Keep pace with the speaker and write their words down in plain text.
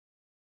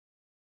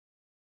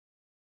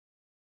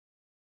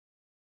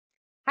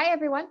Hi,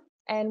 everyone,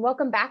 and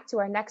welcome back to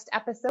our next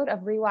episode of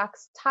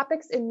ReWalk's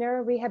Topics in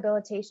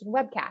Neurorehabilitation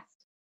webcast.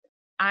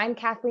 I'm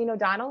Kathleen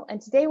O'Donnell, and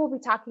today we'll be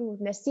talking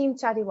with Naseem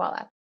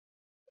Chadiwala.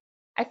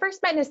 I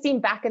first met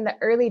Naseem back in the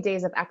early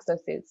days of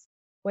Exosuits,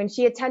 when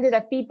she attended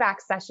a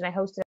feedback session I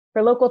hosted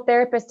for local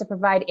therapists to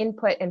provide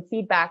input and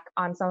feedback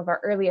on some of our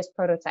earliest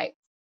prototypes.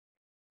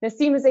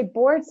 Naseem is a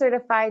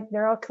board-certified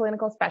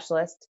neuroclinical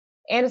specialist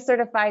and a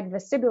certified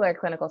vestibular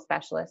clinical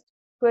specialist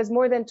who has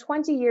more than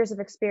 20 years of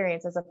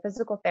experience as a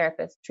physical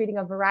therapist treating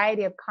a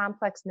variety of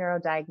complex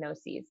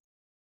neurodiagnoses.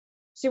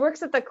 She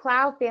works at the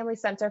Clough Family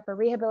Center for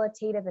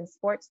Rehabilitative and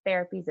Sports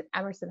Therapies at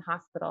Emerson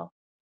Hospital,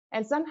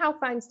 and somehow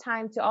finds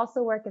time to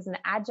also work as an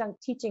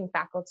adjunct teaching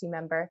faculty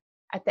member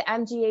at the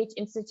MGH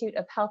Institute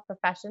of Health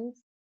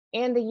Professions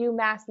and the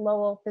UMass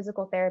Lowell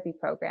Physical Therapy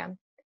Program,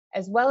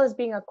 as well as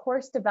being a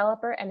course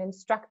developer and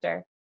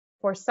instructor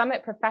for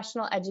Summit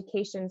Professional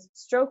Education's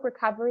stroke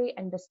recovery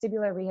and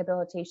vestibular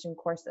rehabilitation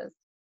courses.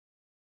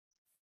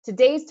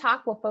 Today's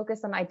talk will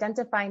focus on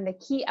identifying the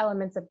key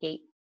elements of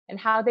Gait and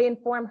how they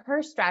inform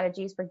her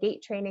strategies for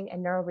Gait training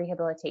and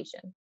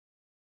neurorehabilitation.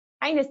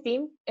 Hi,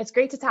 Naseem. It's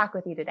great to talk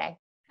with you today.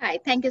 Hi,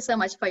 thank you so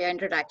much for your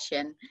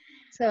introduction.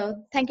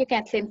 So thank you,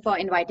 Kathleen, for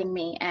inviting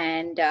me.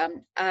 And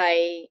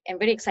I am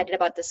very excited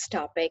about this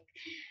topic.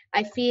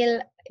 I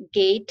feel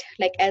Gait,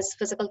 like as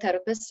physical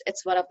therapists,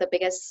 it's one of the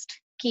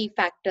biggest key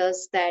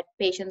factors that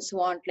patients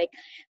want. Like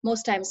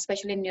most times,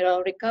 especially in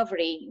neuro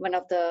recovery, one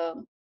of the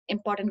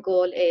important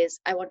goal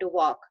is I want to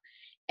walk.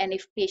 And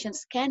if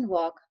patients can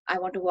walk, I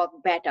want to walk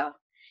better.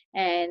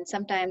 And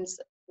sometimes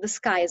the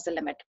sky is the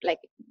limit. Like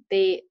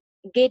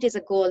Gait is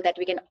a goal that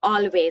we can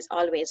always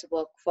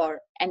work for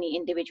any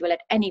individual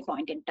at any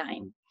point in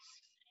time.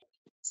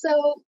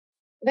 So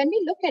when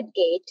we look at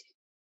Gait,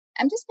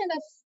 I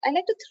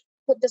like to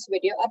put this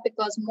video up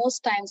because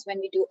most times when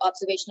we do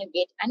observational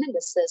Gait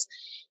analysis,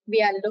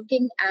 we are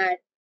looking at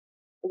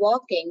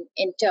walking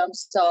in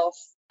terms of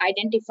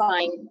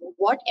identifying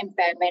what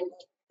impairment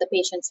the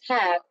patients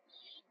have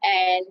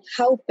and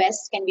how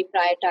best can we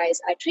prioritize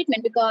our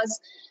treatment, because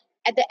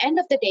at the end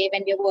of the day,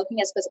 when we are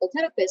working as physical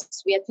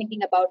therapists, we are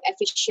thinking about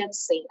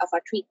efficiency of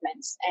our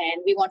treatments,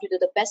 and we want to do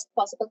the best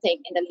possible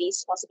thing in the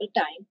least possible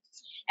time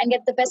and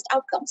get the best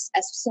outcomes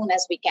as soon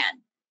as we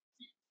can.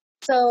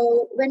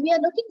 So when we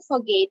are looking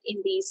for Gait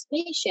in these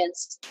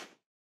patients,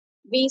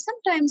 we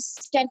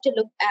sometimes tend to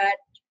look at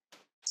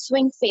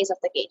swing phase of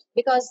the Gait,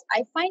 because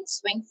I find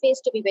swing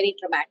phase to be very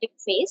dramatic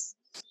phase.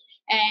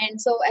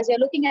 And so as you're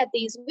looking at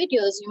these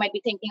videos, you might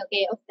be thinking,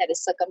 okay, there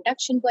is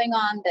circumduction going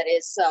on, there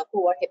is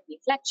poor hip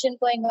flexion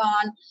going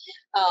on,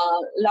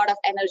 a lot of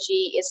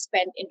energy is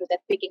spent into that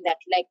picking that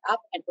leg up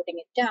and putting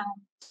it down.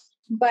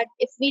 But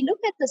if we look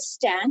at the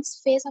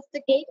stance phase of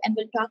the Gait, and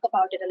we'll talk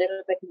about it a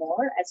little bit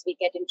more as we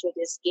get into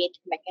this Gait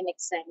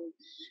mechanics and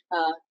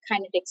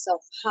kinetics of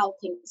how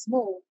things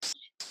move,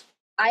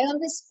 I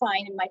always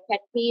find, and my pet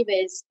peeve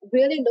is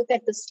really look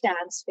at the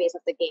stance phase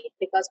of the Gait,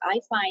 because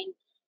I find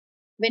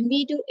when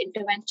we do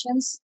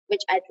interventions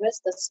which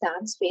address the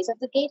stance phase of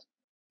the Gait,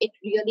 it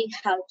really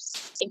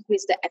helps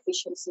increase the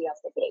efficiency of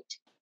the Gait.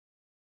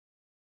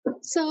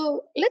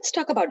 So let's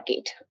talk about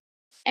Gait.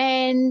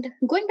 And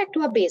going back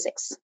to our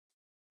basics,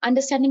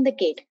 understanding the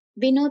Gait,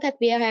 we know that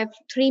we have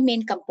three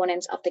main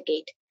components of the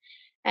Gait.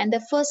 And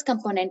the first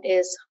component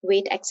is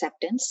weight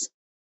acceptance.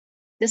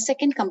 The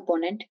second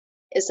component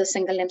is the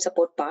single limb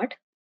support part.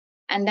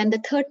 And then the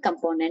third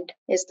component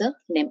is the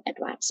limb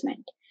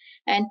advancement.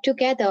 And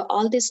together,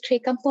 all these three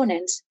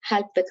components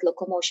help with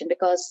locomotion,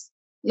 because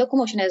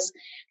locomotion is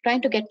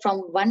trying to get from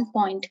one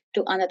point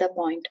to another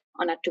point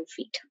on our 2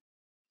 feet.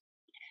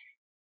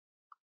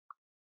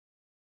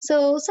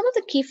 So some of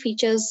the key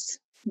features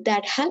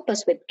that help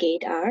us with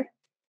Gait are,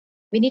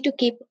 we need to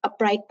keep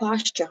upright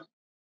posture.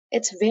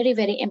 It's very,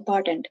 very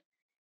important.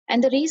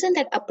 And the reason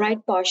that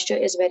upright posture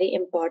is very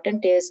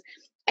important is,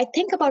 I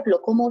think about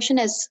locomotion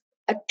as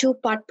a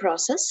 2-part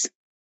process.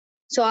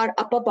 So our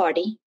upper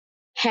body,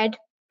 head,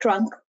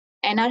 trunk,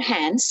 and our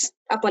hands,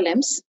 upper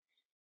limbs,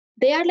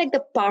 they are like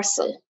the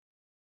parcel.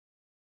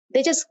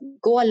 They just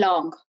go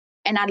along,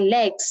 and our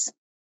legs,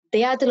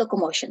 they are the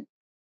locomotion.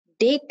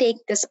 They take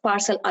this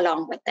parcel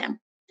along with them.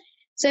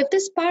 So if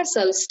this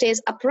parcel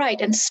stays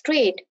upright and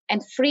straight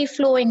and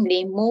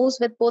free-flowingly moves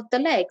with both the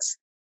legs,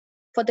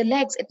 for the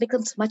legs, it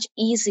becomes much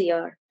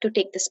easier to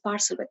take this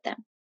parcel with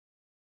them.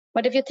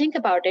 But if you think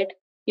about it,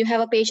 you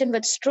have a patient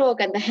with stroke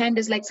and the hand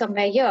is like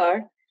somewhere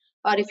here,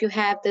 or if you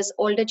have this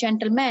older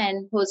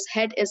gentleman whose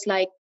head is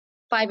like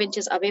 5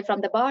 inches away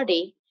from the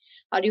body,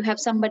 or you have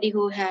somebody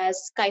who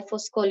has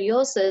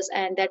kyphoscoliosis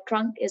and their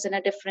trunk is in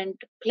a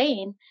different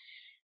plane,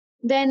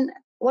 then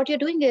what you're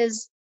doing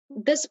is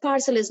this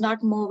parcel is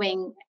not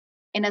moving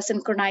in a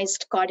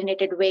synchronized,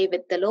 coordinated way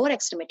with the lower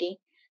extremity.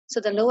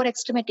 So the lower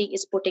extremity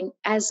is putting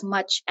as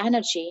much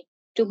energy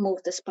to move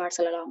this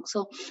parcel along.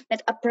 So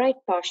that upright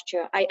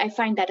posture, I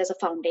find that as a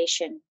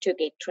foundation to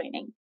Gait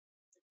training.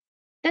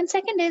 Then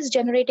second is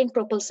generating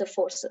propulsive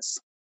forces.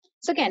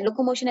 So again,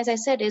 locomotion, as I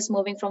said, is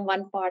moving from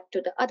one part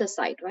to the other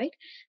side, right?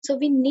 So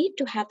we need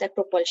to have that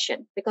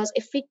propulsion, because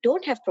if we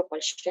don't have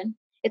propulsion,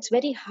 it's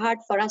very hard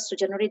for us to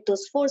generate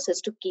those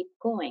forces to keep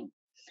going.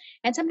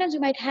 And sometimes you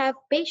might have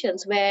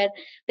patients where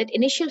that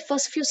initial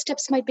first few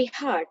steps might be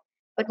hard,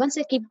 but once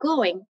they keep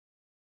going,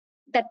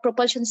 that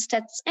propulsion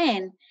sets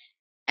in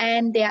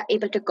and they are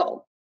able to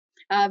go.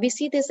 We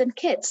see this in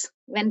kids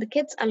when the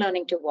kids are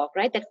learning to walk,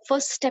 right? That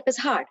first step is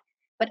hard.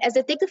 But as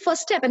they take the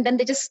first step and then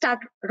they just start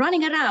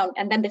running around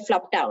and then they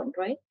flop down,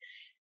 right?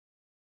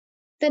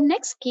 The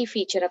next key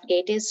feature of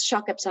gait is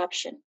shock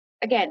absorption.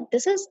 Again,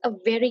 this is a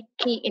very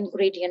key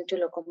ingredient to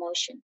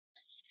locomotion.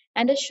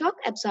 And the shock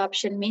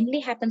absorption mainly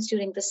happens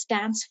during the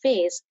stance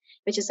phase,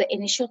 which is the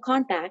initial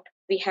contact.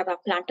 We have our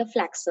plantar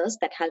flexors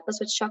that help us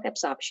with shock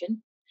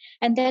absorption.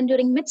 And then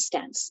during mid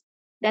stance,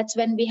 that's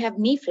when we have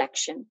knee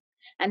flexion.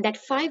 And that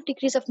 5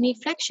 degrees of knee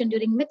flexion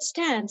during mid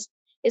stance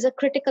is a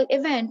critical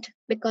event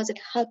because it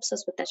helps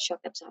us with that shock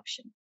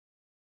absorption.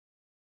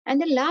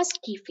 And the last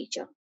key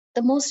feature,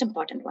 the most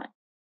important one,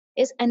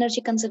 is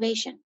energy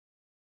conservation.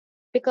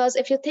 Because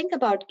if you think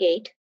about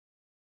gait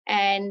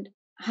and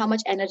how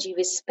much energy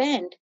we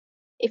spend,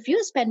 if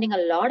you're spending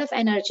a lot of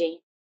energy,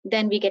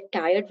 then we get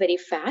tired very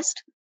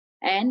fast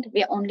and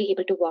we are only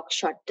able to walk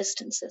short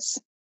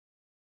distances.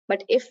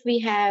 But if we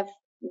have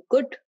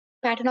good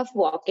pattern of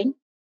walking,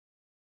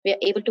 we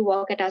are able to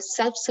walk at our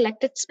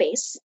self-selected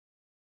space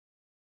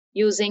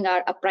using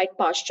our upright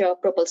posture,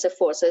 propulsive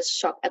forces,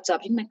 shock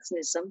absorbing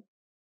mechanism,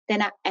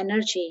 then our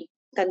energy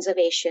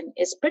conservation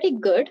is pretty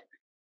good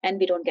and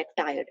we don't get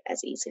tired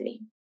as easily.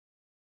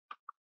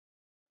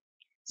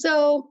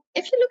 So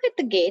if you look at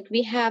the gait,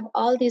 we have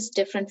all these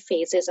different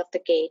phases of the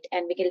gait,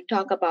 and we can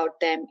talk about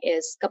them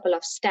is a couple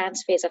of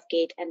stance phase of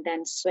gait and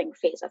then swing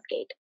phase of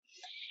gait.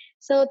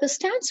 So the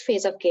stance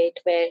phase of gait,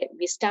 where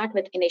we start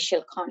with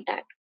initial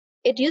contact,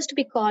 it used to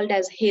be called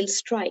as heel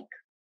strike,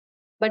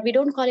 but we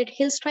don't call it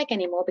heel strike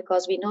anymore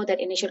because we know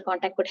that initial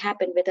contact could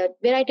happen with a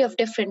variety of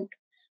different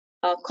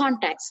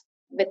contacts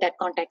with that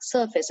contact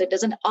surface. So it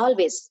doesn't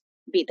always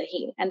be the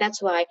heel, and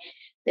that's why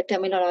the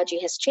terminology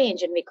has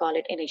changed and we call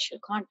it initial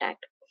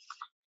contact.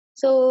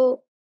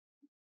 So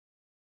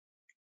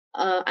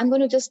I'm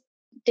going to just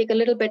take a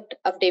little bit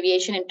of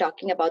deviation in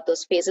talking about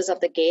those phases of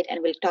the gait,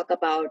 and we'll talk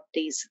about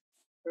these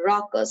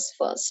rockers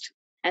first,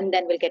 and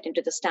then we'll get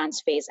into the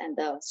stance phase and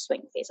the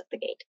swing phase of the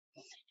gait.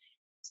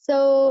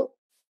 So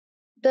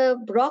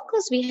the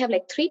rockers, we have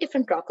like 3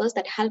 different rockers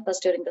that help us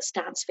during the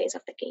stance phase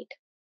of the gait.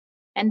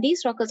 And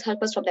these rockers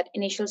help us from that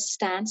initial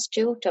stance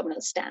to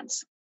terminal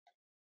stance.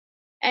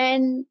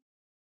 And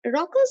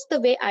rockers, the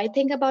way I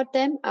think about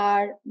them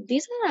are,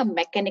 these are our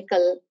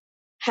mechanical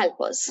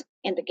helpers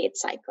in the gait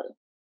cycle.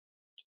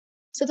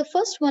 So the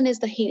first one is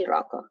the heel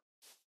rocker.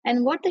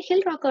 And what the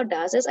heel rocker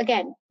does is,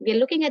 again, we're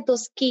looking at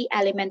those key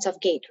elements of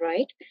gait,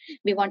 right?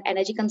 We want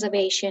energy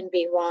conservation,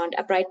 we want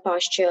upright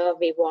posture,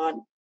 we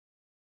want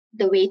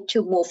the weight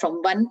to move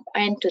from one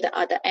end to the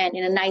other end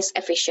in a nice,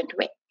 efficient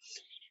way.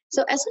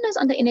 So as soon as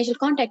on the initial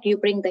contact, you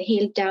bring the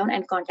heel down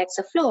and contacts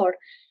the floor,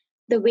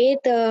 the way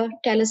the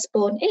talus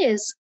bone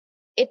is,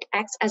 it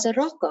acts as a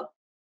rocker.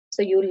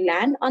 So you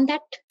land on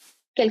that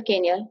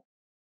calcaneal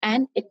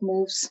and it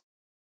moves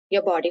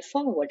your body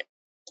forward.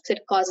 So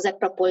it causes that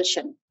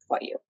propulsion for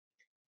you.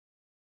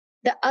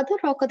 The other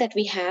rocker that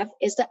we have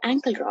is the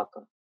ankle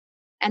rocker.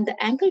 And the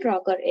ankle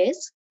rocker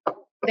is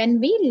when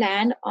we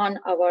land on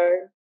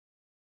our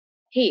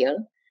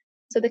heel,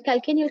 so the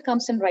calcaneal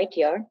comes in right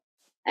here,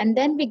 and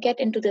then we get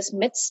into this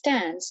mid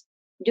stance.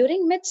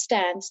 During mid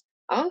stance,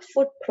 our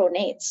foot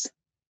pronates.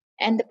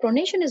 And the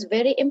pronation is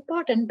very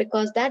important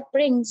because that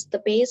brings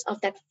the base of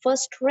that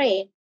first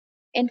ray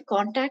in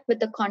contact with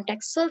the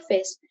contact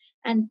surface,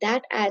 and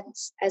that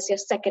acts as your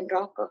second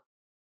rocker.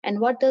 And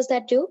what does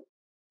that do?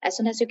 As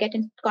soon as you get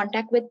in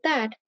contact with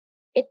that,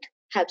 it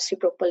helps you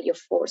propel your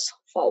force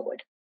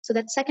forward. So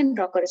that second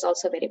rocker is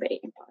also very, very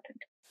important.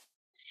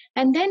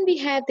 And then we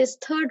have this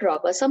third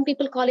rocker. Some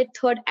people call it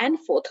third and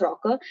fourth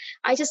rocker.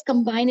 I just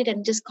combine it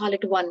and just call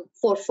it one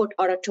 4-foot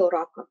or a toe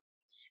rocker.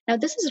 Now,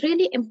 this is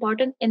really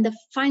important in the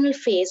final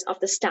phase of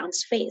the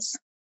stance phase.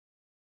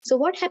 So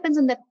what happens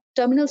in the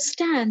terminal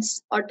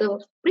stance or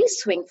the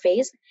pre-swing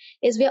phase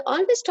is we're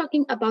always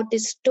talking about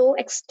this toe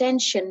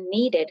extension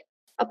needed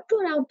up to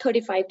around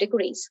 35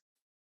 degrees.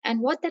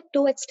 And what that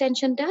toe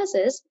extension does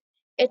is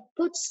it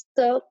puts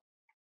the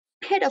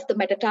head of the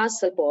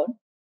metatarsal bone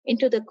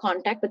into the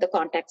contact with the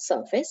contact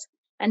surface,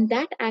 and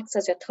that acts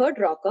as your third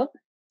rocker.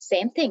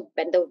 Same thing,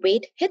 when the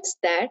weight hits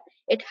that,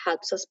 it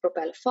helps us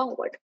propel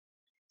forward.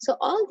 So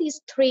all these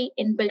 3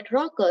 inbuilt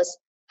rockers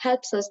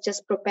helps us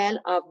just propel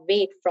our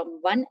weight from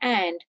one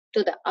end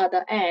to the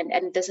other end,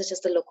 and this is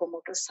just the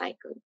locomotor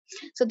cycle.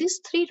 So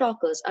these 3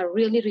 rockers are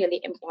really, really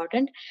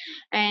important,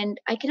 and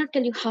I cannot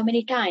tell you how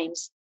many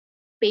times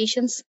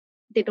patients,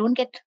 they don't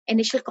get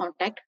initial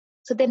contact,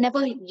 so they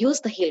never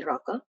use the heel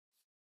rocker.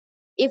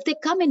 If they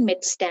come in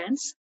mid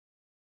stance,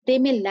 they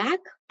may lack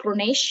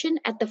pronation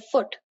at the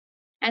foot,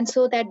 and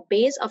so that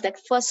base of that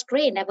first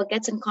ray never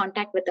gets in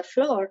contact with the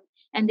floor,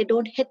 and they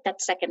don't hit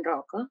that second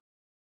rocker.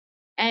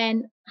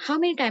 And how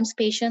many times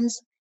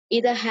patients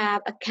either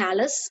have a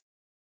callus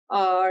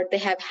or they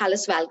have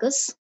hallus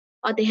valgus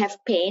or they have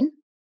pain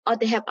or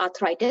they have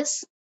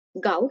arthritis,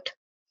 gout,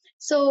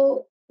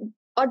 so,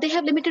 or they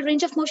have limited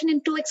range of motion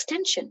in toe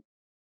extension.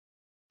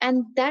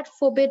 And that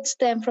forbids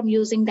them from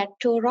using that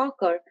toe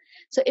rocker.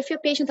 So if your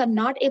patients are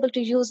not able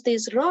to use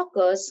these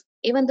rockers,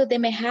 even though they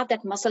may have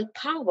that muscle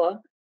power,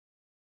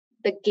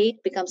 the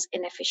gait becomes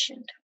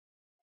inefficient.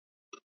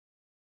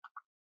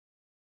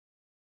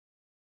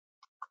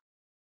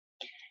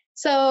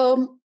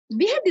 So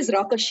we had these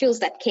rocker shoes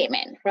that came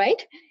in,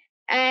 right?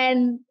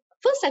 And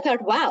first I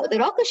thought, wow, the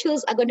rocker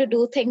shoes are going to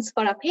do things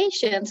for our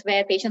patients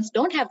where patients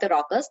don't have the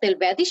rockers. They'll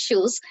wear these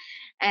shoes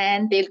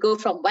and they'll go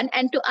from one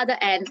end to other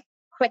end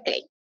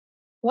quickly.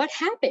 What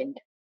happened?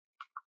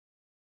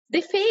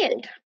 They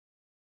failed.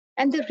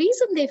 And the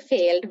reason they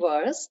failed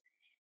was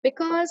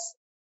because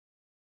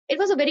it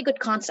was a very good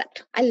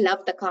concept. I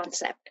love the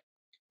concept.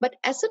 But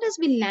as soon as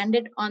we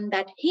landed on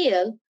that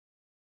heel,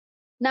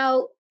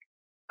 now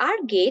our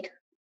gait,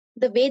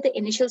 the way the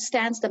initial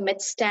stance, the mid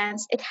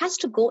stance, it has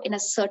to go in a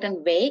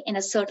certain way, in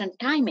a certain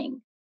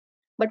timing.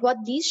 But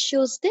what these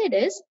shoes did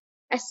is,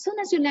 as soon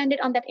as you landed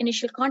on that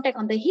initial contact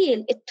on the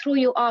heel, it threw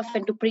you off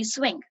into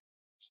pre-swing.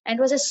 And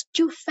it was just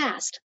too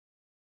fast.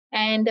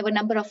 And there were a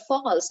number of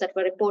falls that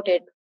were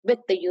reported with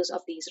the use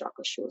of these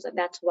rocker shoes. And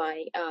that's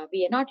why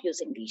we are not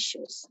using these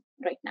shoes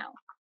right now.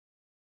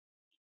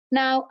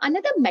 Now,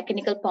 another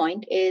mechanical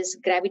point is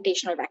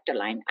gravitational vector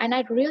line. And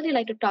I'd really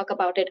like to talk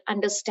about it,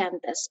 understand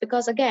this,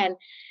 because again,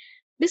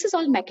 this is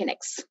all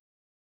mechanics.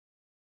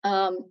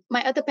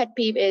 My other pet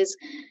peeve is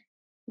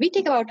we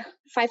take about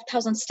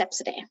 5,000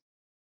 steps a day.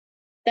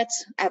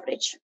 That's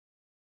average.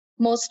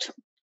 Most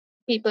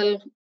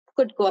people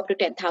could go up to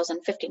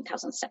 10,000,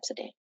 15,000 steps a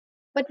day.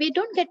 But we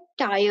don't get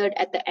tired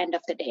at the end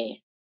of the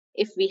day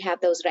if we have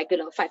those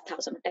regular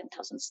 5,000 or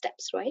 10,000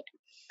 steps, right?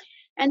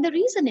 And the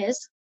reason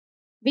is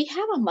we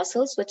have our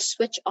muscles which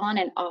switch on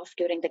and off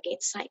during the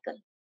gait cycle.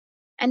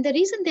 And the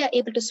reason they are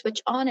able to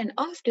switch on and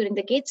off during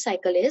the gait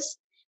cycle is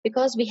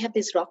because we have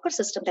this rocker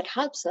system that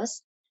helps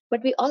us,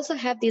 but we also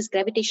have these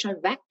gravitational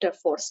vector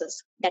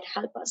forces that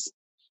help us.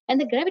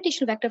 And the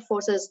gravitational vector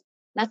force is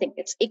nothing.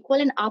 It's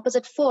equal and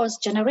opposite force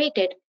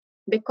generated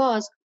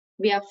because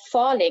we are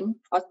falling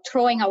or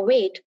throwing our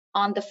weight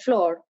on the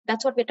floor.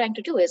 That's what we're trying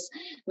to do is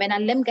when our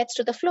limb gets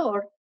to the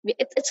floor,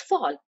 it's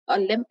fall. Our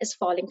limb is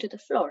falling to the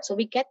floor. So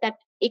we get that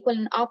equal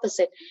and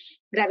opposite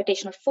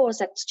gravitational force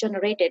that's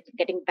generated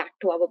getting back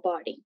to our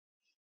body.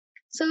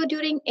 So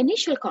during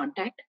initial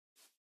contact,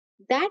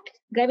 that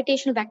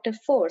gravitational vector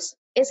force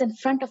is in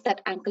front of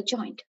that ankle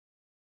joint.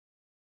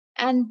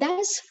 And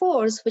this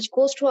force which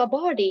goes through our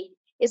body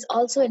is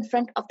also in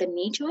front of the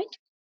knee joint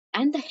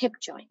and the hip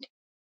joint.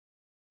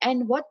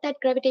 And what that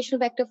gravitational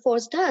vector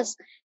force does,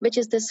 which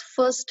is this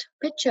first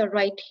picture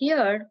right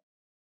here,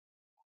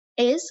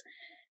 is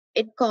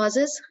it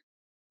causes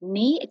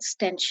knee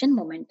extension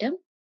momentum,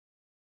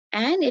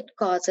 and it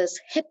causes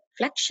hip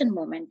flexion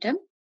momentum,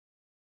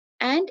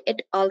 and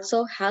it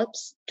also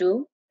helps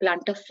to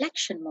plantar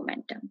flexion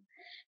momentum.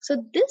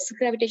 So this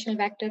gravitational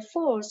vector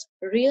force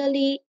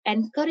really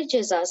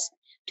encourages us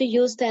to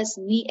use this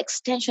knee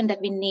extension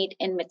that we need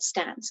in mid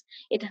stance.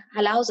 It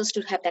allows us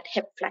to have that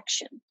hip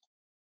flexion.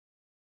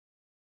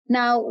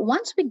 Now,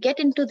 once we get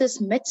into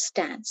this mid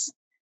stance,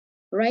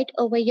 right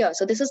over here,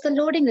 so this is the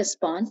loading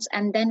response,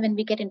 and then when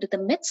we get into the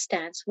mid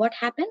stance, what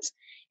happens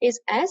is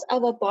as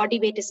our body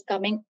weight is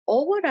coming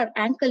over our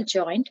ankle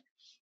joint,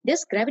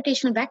 this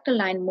gravitational vector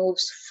line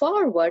moves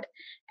forward,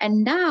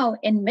 and now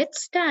in mid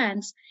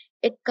stance,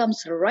 it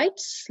comes right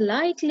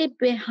slightly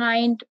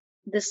behind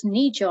this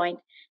knee joint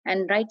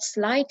and right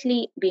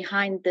slightly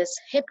behind this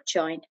hip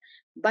joint,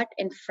 but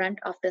in front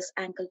of this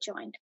ankle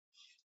joint.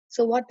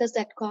 So what does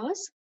that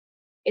cause?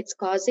 It's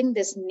causing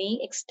this knee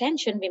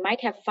extension. We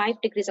might have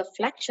 5 degrees of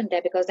flexion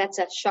there because that's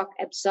a shock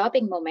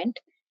absorbing moment.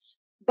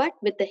 But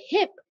with the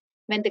hip,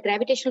 when the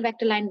gravitational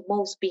vector line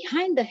moves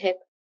behind the hip,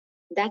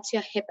 that's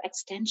your hip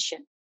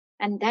extension.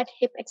 And that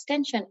hip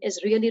extension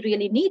is really,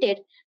 really needed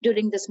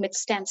during this mid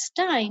stance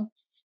time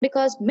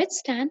because mid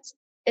stance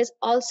is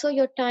also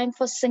your time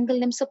for single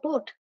limb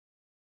support.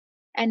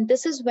 And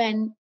this is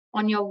when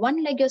on your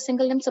one leg, your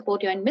single limb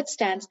support, you're in mid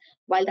stance,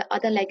 while the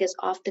other leg is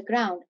off the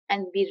ground.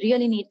 And we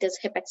really need this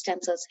hip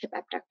extensors, hip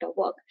abductor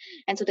work.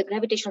 And so the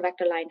gravitational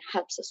vector line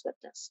helps us with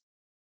this.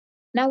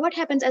 Now, what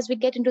happens as we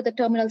get into the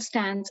terminal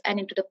stance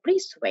and into the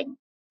pre-swing?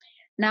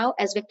 Now,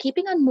 as we're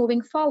keeping on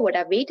moving forward,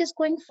 our weight is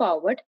going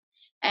forward,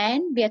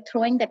 and we are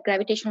throwing that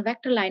gravitational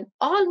vector line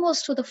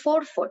almost to the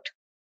forefoot.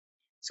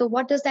 So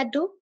what does that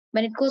do?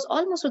 When it goes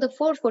almost to the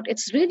forefoot,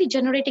 it's really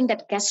generating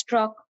that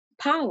gastroc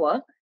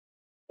power.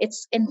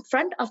 It's in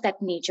front of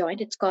that knee joint.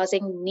 It's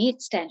causing knee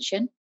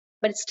extension,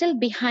 but it's still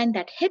behind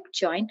that hip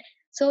joint.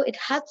 So it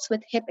helps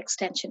with hip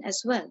extension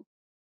as well.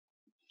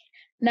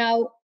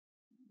 Now,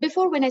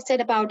 before when I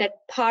said about that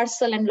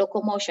parcel and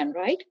locomotion,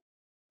 right?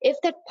 If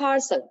that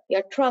parcel,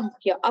 your trunk,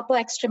 your upper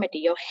extremity,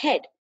 your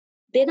head,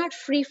 they're not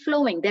free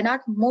flowing, they're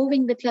not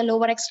moving with your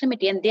lower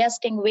extremity and they are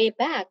staying way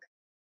back,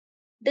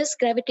 this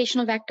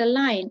gravitational vector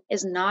line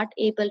is not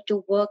able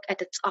to work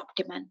at its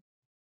optimum.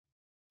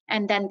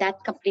 And then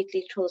that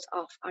completely throws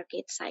off our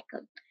gait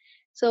cycle.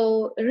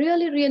 So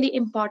really, really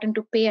important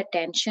to pay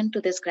attention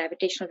to this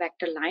gravitational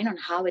vector line on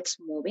how it's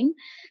moving.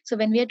 So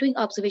when we are doing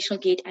observational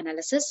gait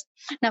analysis,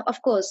 now,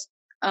 of course,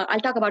 I'll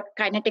talk about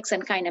kinetics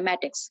and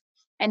kinematics,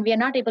 and we are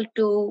not able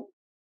to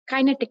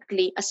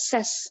kinetically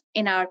assess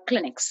in our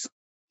clinics.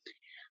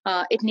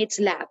 It needs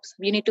labs.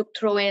 We need to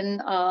throw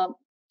in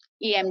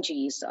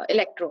EMGs,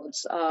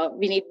 electrodes.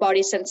 We need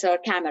body sensor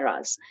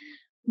cameras.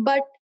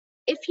 But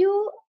if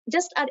you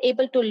just are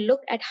able to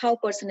look at how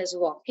person is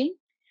walking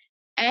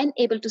and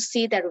able to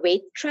see their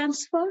weight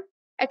transfer,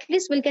 at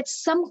least we'll get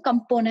some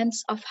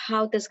components of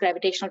how this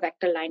gravitational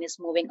vector line is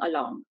moving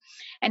along.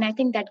 And I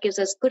think that gives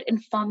us good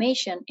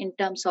information in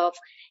terms of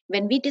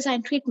when we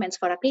design treatments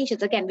for our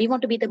patients. Again, we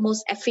want to be the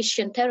most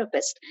efficient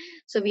therapist.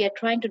 So we are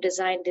trying to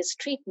design these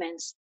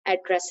treatments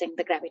addressing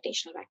the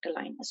gravitational vector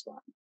line as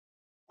well.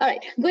 All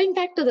right, going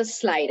back to the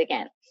slide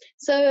again.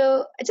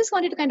 So I just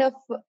wanted to kind of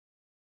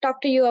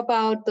talk to you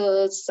about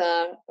those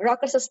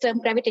rocker system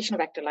gravitational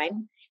vector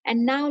line.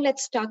 And now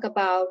let's talk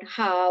about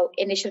how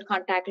initial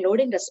contact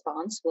loading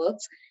response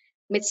works,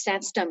 mid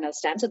stance, terminal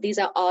stance. So these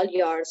are all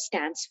your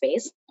stance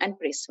phase and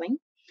pre-swing.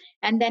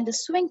 And then the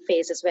swing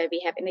phase is where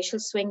we have initial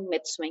swing,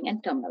 mid swing,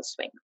 and terminal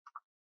swing.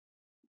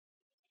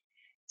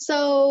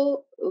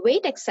 So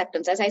weight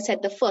acceptance, as I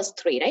said, the first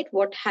three, right?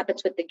 What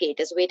happens with the gait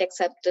is weight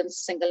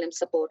acceptance, single limb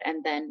support,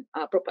 and then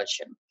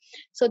propulsion.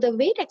 So the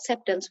weight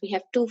acceptance, we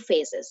have two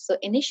phases. So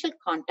initial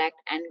contact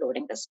and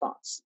loading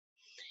response.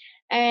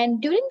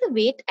 And during the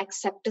weight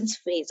acceptance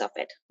phase of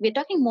it, we're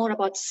talking more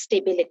about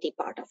stability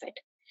part of it.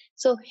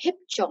 So hip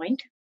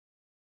joint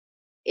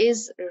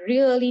is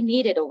really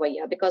needed over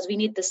here because we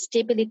need the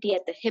stability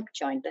at the hip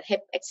joint, the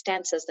hip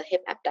extensors, the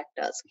hip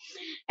abductors.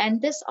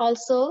 And this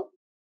also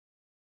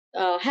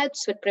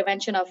helps with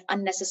prevention of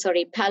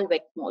unnecessary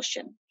pelvic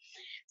motion.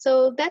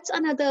 So that's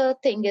another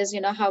thing is,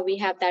 how we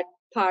have that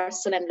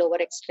parcel and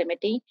lower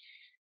extremity.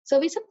 So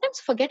we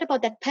sometimes forget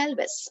about that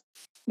pelvis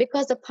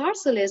because the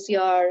parcel is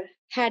your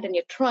head and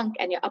your trunk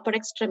and your upper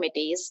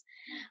extremities,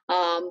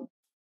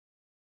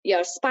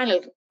 your spinal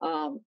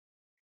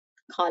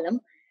column,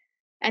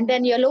 and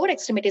then your lower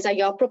extremities are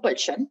your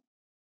propulsion.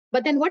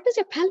 But then what does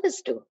your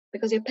pelvis do?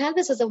 Because your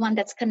pelvis is the one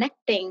that's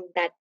connecting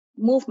that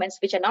movements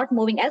which are not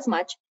moving as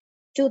much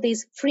to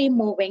these free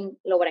moving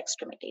lower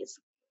extremities.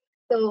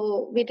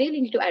 So we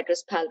really need to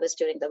address pelvis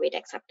during the weight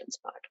acceptance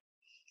part.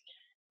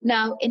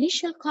 Now,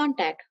 initial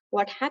contact,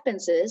 what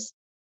happens is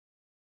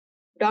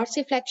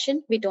dorsiflexion,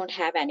 we don't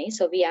have any,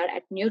 so we are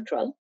at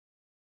neutral.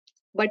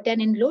 But then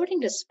in loading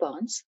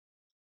response,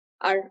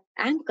 our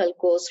ankle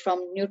goes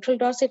from neutral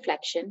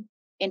dorsiflexion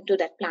into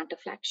that plantar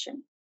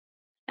flexion.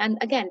 And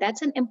again,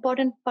 that's an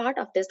important part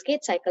of this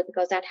gait cycle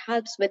because that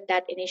helps with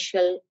that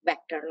initial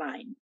vector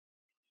line.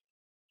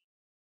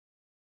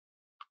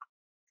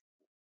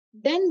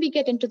 Then we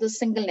get into the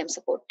single limb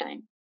support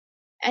time.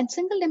 And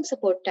single limb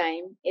support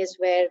time is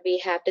where we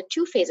have the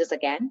two phases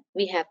again.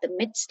 We have the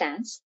mid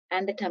stance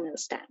and the terminal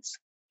stance.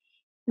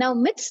 Now,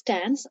 mid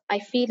stance, I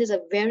feel, is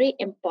a very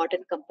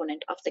important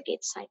component of the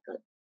gait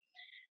cycle.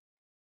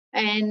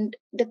 And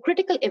the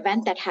critical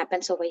event that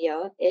happens over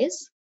here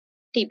is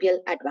tibial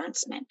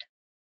advancement.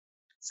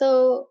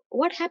 So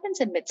what happens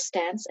in mid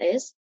stance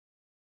is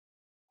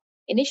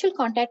initial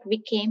contact,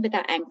 we came with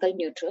our ankle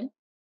neutral.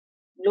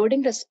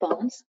 Loading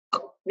response,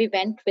 we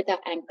went with our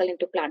ankle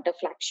into plantar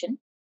flexion,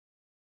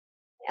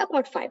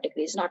 about 5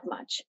 degrees, not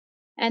much.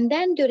 And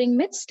then during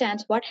mid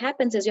stance, what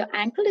happens is your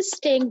ankle is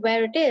staying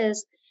where it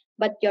is,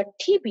 but your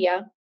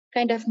tibia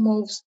kind of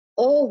moves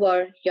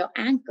over your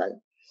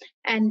ankle.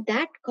 And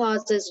that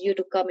causes you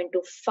to come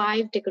into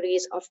 5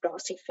 degrees of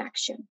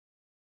dorsiflexion.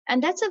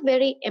 And that's a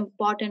very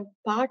important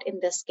part in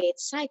this gait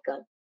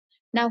cycle.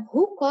 Now,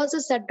 who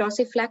causes that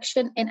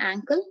dorsiflexion in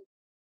ankle?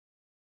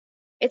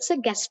 It's a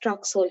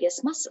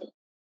gastrocsoleus muscle.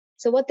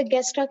 So what the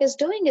gastroc is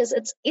doing is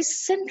it's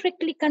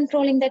eccentrically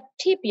controlling that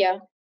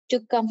tibia to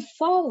come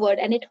forward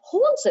and it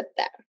holds it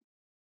there.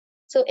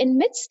 So in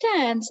mid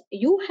stance,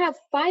 you have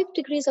 5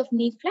 degrees of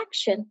knee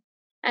flexion,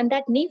 and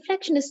that knee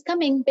flexion is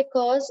coming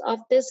because of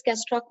this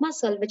gastroc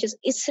muscle, which is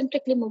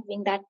eccentrically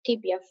moving that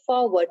tibia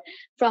forward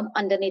from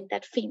underneath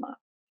that femur.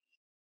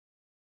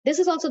 This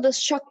is also the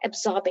shock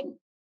absorbing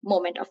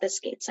moment of this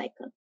gait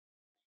cycle.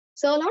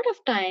 So a lot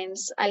of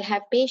times I'll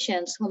have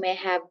patients who may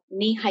have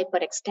knee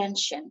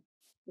hyperextension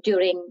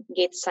during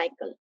gait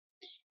cycle.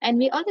 And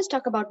we always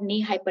talk about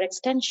knee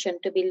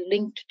hyperextension to be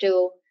linked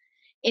to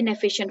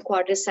inefficient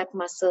quadricep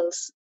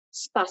muscles,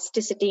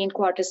 spasticity in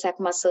quadricep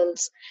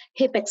muscles,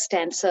 hip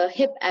extensor,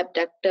 hip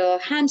abductor,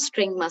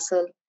 hamstring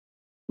muscle.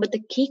 But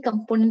the key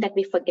component that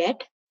we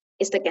forget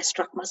is the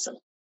gastroc muscle.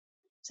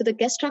 So the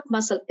gastroc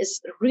muscle is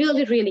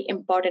really, really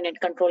important in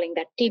controlling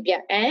that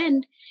tibia.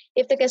 And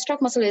if the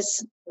gastroc muscle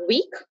is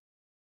weak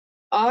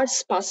or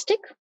spastic,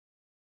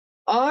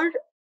 or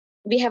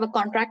we have a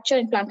contracture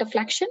in plantar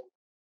flexion,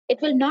 it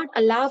will not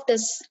allow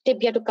this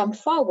tibia to come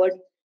forward.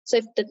 So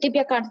if the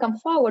tibia can't come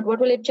forward,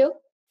 what will it do?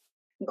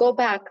 Go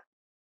back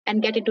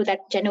and get into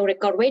that genu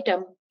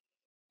recurvatum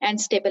and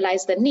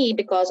stabilize the knee,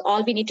 because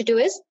all we need to do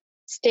is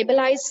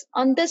stabilize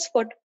on this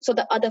foot so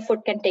the other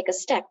foot can take a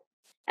step.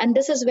 And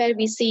this is where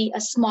we see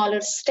a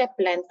smaller step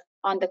length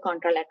on the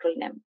contralateral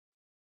limb.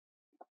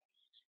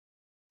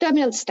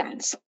 Terminal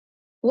stance.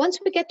 Once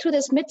we get through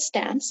this mid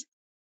stance,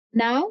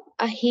 now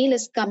a heel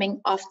is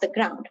coming off the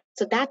ground.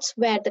 So that's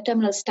where the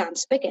terminal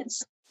stance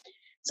begins.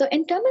 So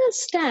in terminal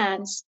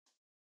stance,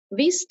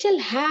 we still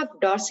have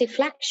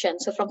dorsiflexion.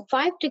 So from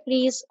 5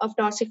 degrees of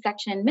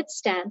dorsiflexion in mid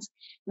stance,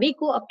 we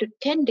go up to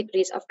 10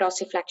 degrees of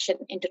dorsiflexion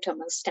into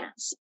terminal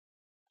stance,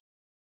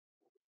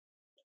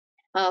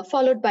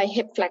 followed by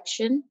hip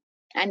flexion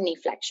and knee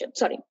flexion.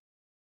 Sorry,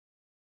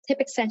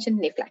 hip extension,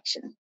 knee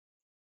flexion.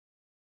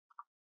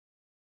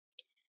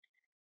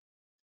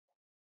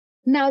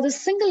 Now the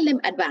single limb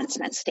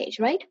advancement stage,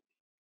 right?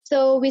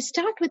 So we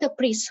start with a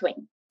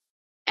pre-swing.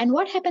 And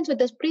what happens with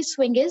this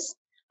pre-swing is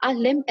our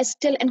limb is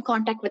still in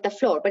contact with the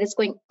floor, but it's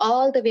going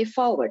all the way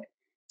forward.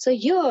 So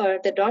here,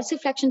 the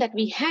dorsiflexion that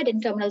we had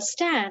in terminal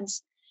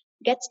stance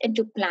gets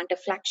into plantar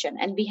flexion,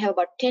 and we have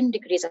about 10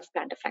 degrees of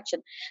plantar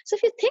flexion. So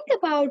if you think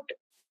about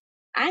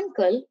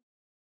ankle,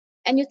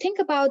 and you think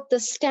about the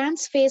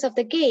stance phase of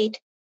the gait,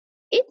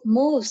 it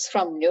moves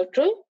from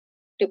neutral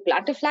to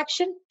plantar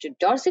flexion, to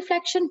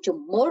dorsiflexion, to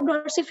more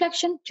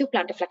dorsiflexion, to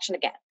plantar flexion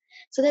again.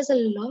 So there's a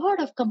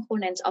lot of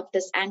components of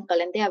this ankle,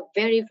 and they are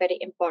very, very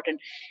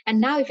important. And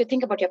now if you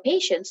think about your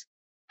patients,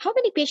 how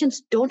many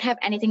patients don't have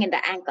anything in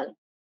the ankle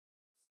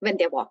when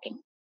they're walking?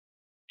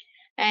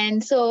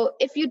 And so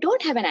if you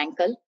don't have an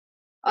ankle,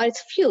 or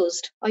it's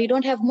fused, or you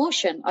don't have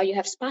motion, or you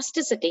have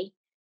spasticity,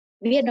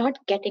 we are not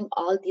getting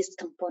all these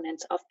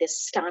components of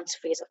this stance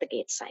phase of the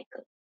gait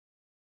cycle.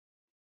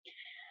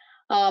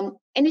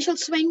 Initial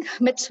swing,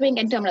 mid swing,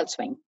 and terminal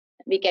swing.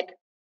 We get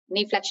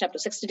knee flexion up to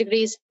 60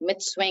 degrees,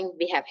 mid swing,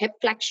 we have hip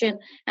flexion,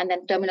 and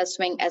then terminal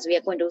swing, as we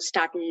are going to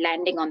start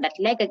landing on that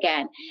leg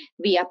again,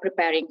 we are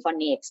preparing for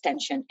knee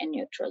extension in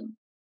neutral.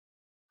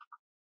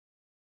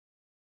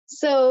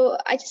 So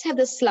I just have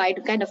this slide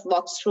that kind of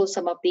walks through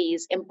some of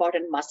these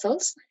important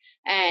muscles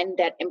and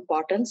their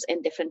importance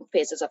in different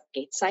phases of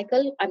gait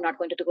cycle. I'm not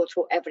going to go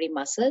through every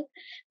muscle,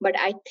 but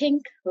I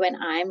think when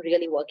I'm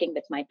really working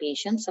with my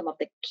patients, some of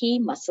the key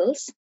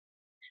muscles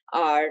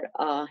are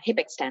hip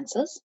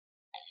extensors,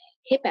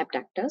 hip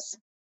abductors,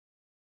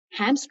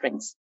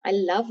 hamstrings. I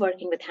love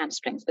working with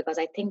hamstrings because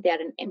I think they are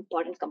an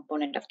important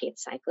component of gait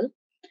cycle.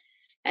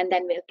 And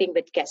then working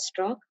with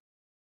gastroc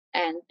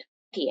and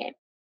TA.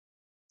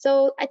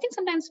 So I think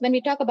sometimes when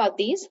we talk about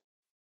these,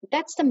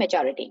 that's the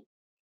majority.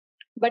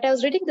 But I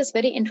was reading this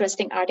very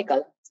interesting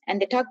article,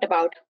 and they talked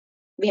about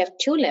we have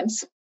 2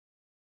 limbs.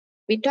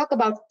 We talk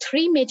about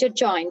 3 major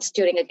joints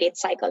during a gait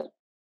cycle: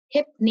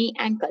 hip, knee,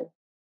 ankle.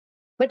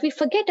 But we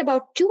forget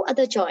about 2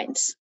 other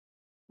joints,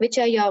 which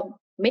are your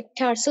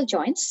mid-tarsal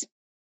joints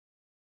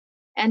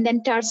and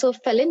then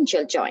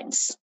tarsophalangeal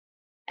joints.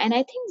 And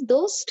I think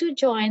those 2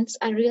 joints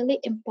are really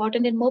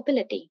important in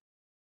mobility.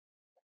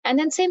 And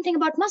then same thing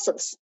about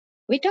muscles.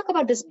 We talk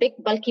about these big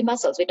bulky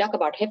muscles. We talk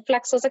about hip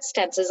flexors,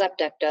 extensors,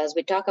 abductors.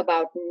 We talk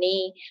about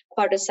knee,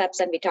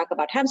 quadriceps, and we talk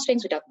about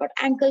hamstrings. We talk about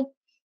ankle.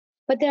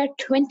 But there are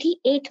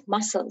 28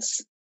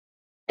 muscles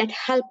that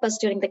help us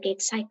during the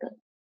gait cycle.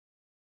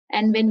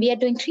 And when we are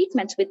doing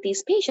treatments with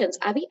these patients,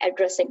 are we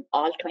addressing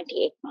all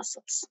 28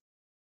 muscles?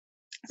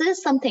 So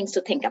there's some things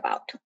to think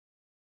about.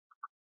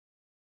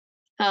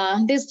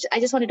 I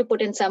just wanted to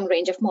put in some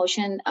range of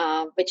motion,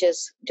 which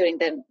is during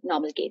the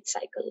normal gait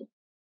cycle.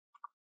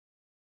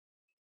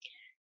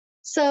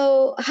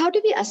 So how do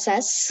we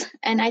assess?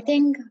 And I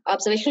think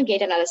observational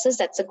gait analysis,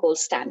 that's a gold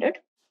standard.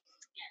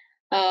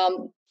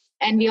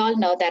 And we all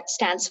know that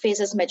stance phase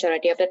is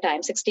majority of the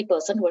time, 60%,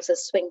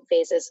 versus swing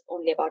phase is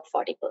only about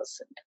 40%.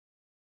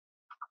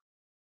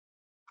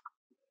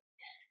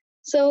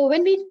 So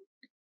when we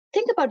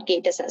think about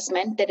gait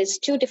assessment, there is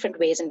 2 different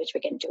ways in which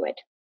we can do it: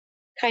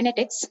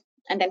 kinetics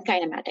and then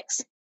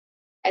kinematics.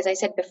 As I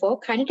said before,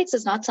 kinetics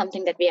is not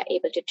something that we are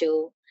able to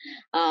do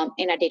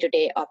in our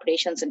day-to-day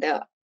operations in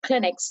the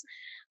clinics.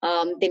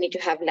 They need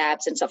to have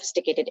labs and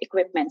sophisticated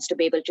equipments to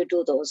be able to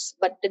do those.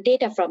 But the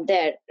data from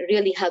there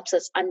really helps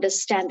us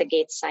understand the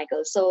gait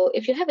cycle. So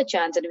if you have a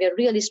chance and we are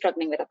really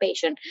struggling with a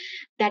patient,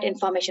 that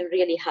information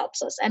really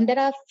helps us. And there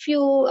are a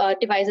few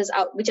devices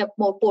out which are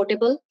more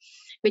portable,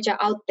 which are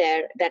out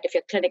there that if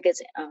your clinic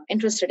is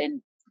interested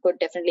in, could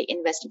definitely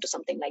invest into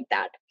something like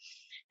that.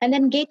 And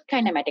then gait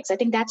kinematics, I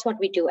think that's what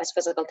we do as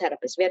physical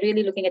therapists. We are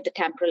really looking at the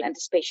temporal and the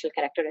spatial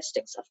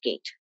characteristics of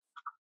gait.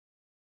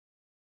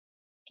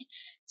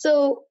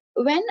 So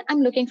when I'm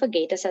looking for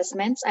gait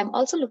assessments, I'm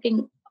also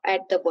looking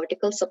at the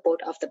vertical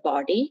support of the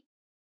body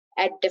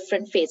at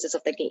different phases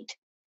of the gait.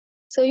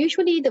 So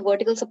usually the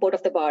vertical support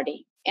of the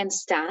body in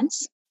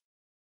stance,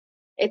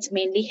 it's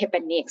mainly hip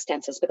and knee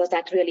extensors because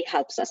that really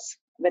helps us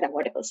with our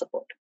vertical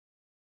support.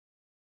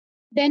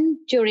 Then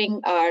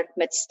during our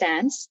mid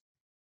stance,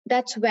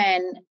 that's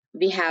when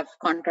we have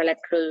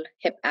contralateral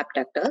hip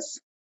abductors.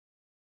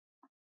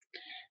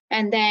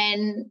 And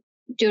then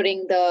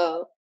during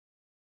the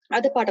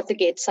other part of the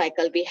gait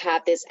cycle, we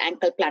have these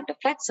ankle plantar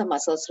flexor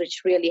muscles,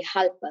 which really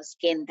help us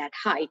gain that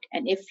height.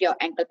 And if your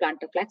ankle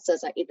plantar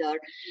flexors are either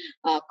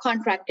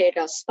contracted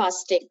or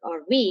spastic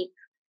or weak,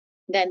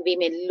 then we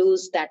may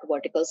lose that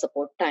vertical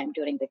support time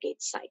during the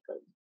gait cycle.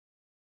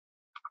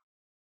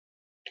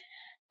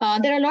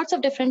 There are lots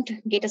of different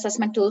gait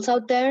assessment tools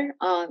out there.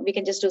 We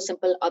can just do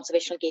simple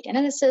observational gait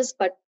analysis,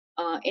 but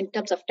in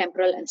terms of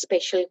temporal and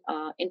spatial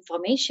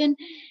information,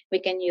 we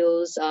can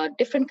use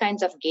different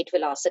kinds of gait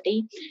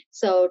velocity.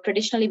 So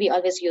traditionally, we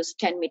always use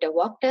 10-meter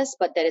walk test,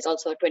 but there is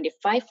also a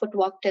 25-foot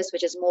walk test,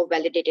 which is more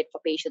validated for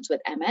patients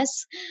with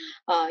MS.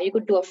 You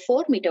could do a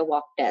 4-meter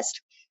walk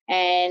test.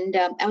 And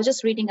I was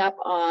just reading up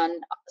on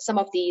some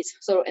of these.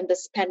 So in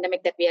this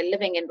pandemic that we are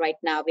living in right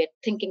now, we are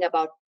thinking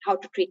about how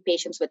to treat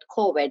patients with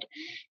COVID.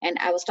 And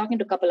I was talking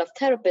to a couple of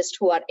therapists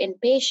who are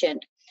inpatient,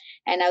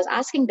 and I was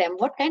asking them,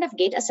 what kind of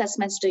gait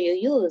assessments do you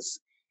use?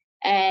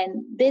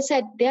 And they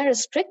said they are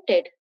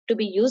restricted to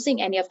be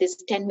using any of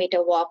this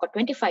 10-meter walk or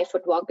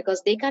 25-foot walk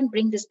because they can't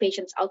bring these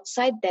patients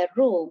outside their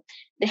room.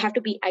 They have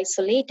to be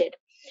isolated.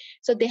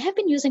 So they have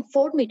been using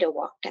 4-meter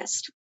walk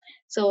test.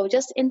 So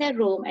just in their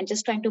room and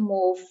just trying to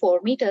move 4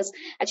 meters.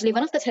 Actually,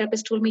 one of the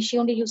therapists told me she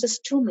only uses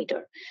 2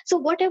 meters. So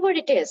whatever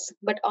it is,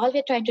 but all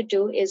we're trying to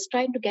do is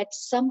trying to get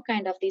some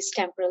kind of these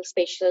temporal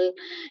spatial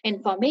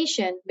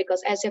information,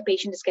 because as your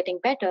patient is getting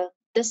better,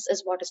 this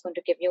is what is going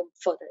to give you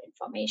further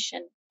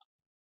information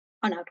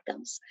on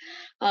outcomes.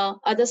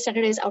 Other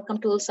standardized outcome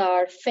tools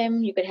are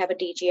FIM. You could have a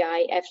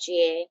DGI,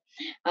 FGA,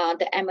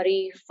 the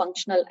Emery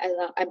functional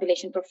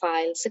ambulation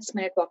profile,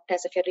 6-minute walk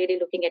test if you're really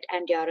looking at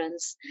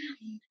endurance.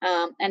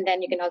 And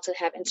then you can also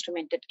have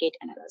instrumented gait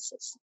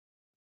analysis.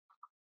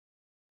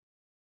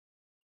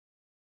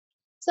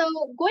 So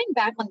going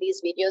back on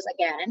these videos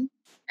again,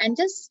 and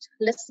just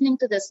listening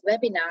to this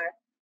webinar,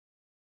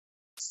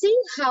 see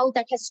how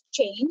that has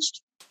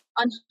changed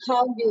on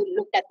how you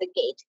looked at the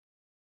gait.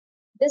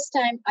 This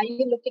time, are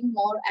you looking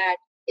more at,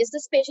 is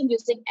this patient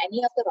using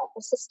any of the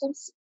rocker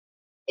systems?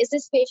 Is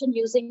this patient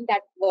using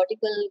that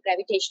vertical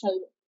gravitational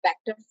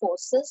vector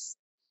forces?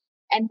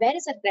 And where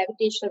is that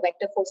gravitational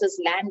vector forces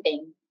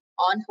landing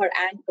on her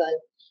ankle?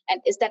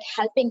 And is that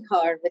helping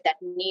her with that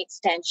knee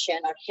extension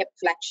or hip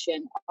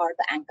flexion or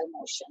the ankle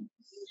motion?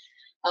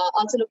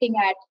 Also looking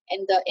at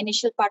in the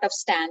initial part of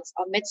stance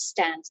or mid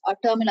stance or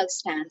terminal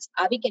stance,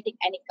 are we getting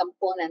any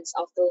components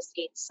of those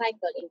gait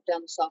cycle in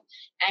terms of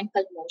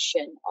ankle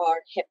motion or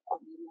hip or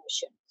knee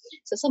motion?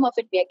 So some of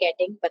it we are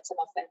getting, but some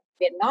of it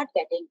we are not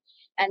getting.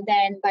 And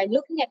then by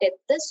looking at it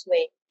this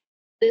way,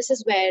 this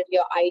is where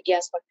your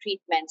ideas for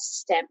treatments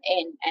stem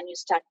in, and you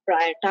start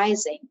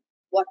prioritizing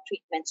what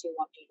treatments you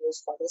want to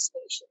use for this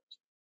patient.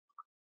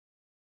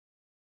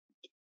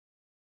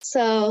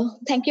 So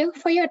thank you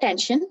for your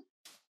attention,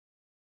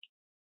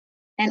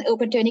 and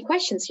open to any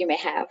questions you may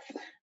have.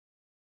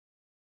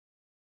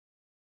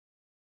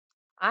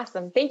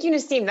 Awesome. Thank you,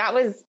 Naseem. That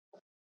was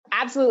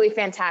absolutely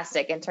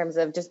fantastic in terms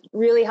of just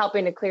really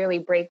helping to clearly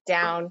break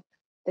down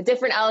the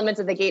different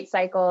elements of the gait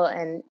cycle.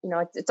 And,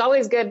 it's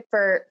always good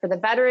for the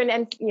veteran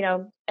and,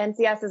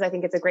 NCSs. I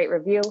think it's a great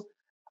review.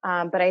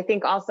 But I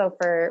think also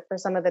for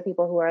some of the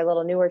people who are a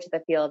little newer to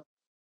the field,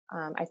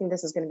 I think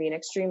this is going to be an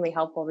extremely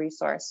helpful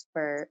resource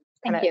for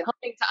kind of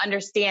helping to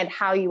understand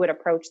how you would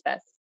approach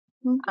this.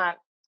 Mm-hmm.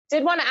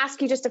 Did want to ask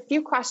you just a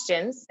few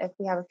questions if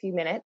we have a few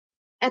minutes.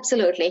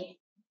 Absolutely.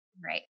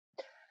 Right.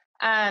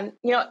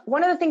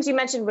 One of the things you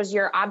mentioned was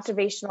your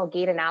observational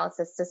gait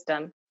analysis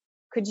system.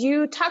 Could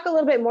you talk a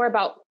little bit more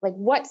about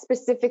what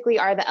specifically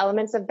are the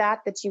elements of that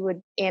you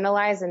would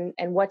analyze and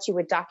what you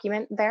would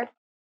document there?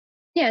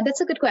 Yeah, that's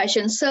a good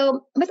question.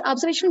 So with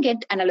observational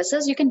gait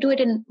analysis, you can do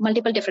it in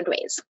multiple different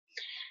ways.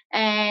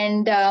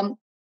 And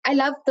I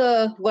love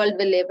the world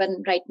we live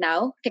in right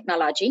now,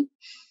 technology.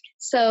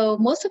 So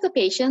most of the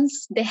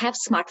patients, they have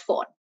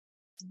smartphone.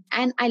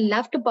 And I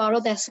love to borrow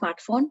their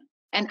smartphone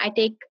and I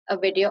take a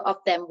video of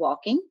them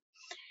walking.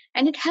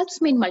 And it helps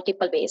me in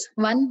multiple ways.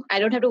 One, I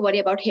don't have to worry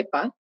about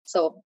HIPAA.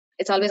 So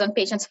it's always on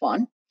patient's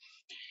phone.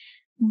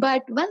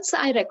 But once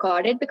I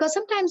record it, because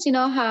sometimes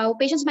how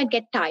patients might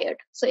get tired.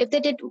 So if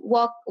they did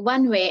walk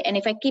one way, and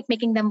if I keep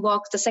making them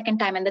walk the second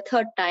time and the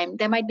third time,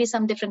 there might be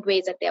some different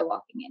ways that they're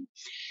walking in.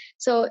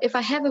 So if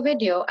I have a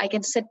video, I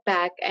can sit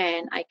back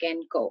and I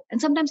can go.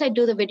 And sometimes I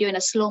do the video in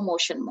a slow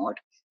motion mode,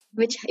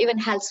 which even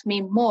helps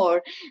me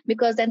more,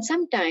 because then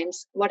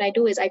sometimes what I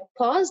do is I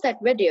pause that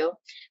video.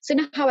 So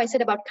how I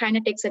said about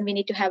kinetics and we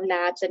need to have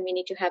labs and we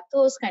need to have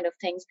those kind of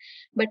things.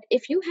 But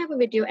if you have a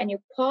video and you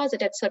pause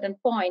it at a certain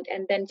point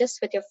and then just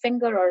with your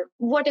finger or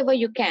whatever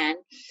you can,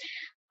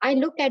 I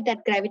look at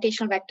that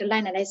gravitational vector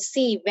line and I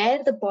see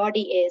where the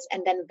body is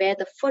and then where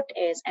the foot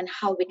is and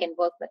how we can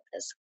work with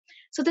this.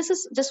 So this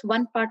is just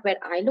one part where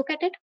I look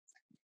at it.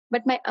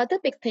 But my other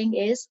big thing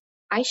is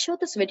I show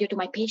this video to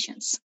my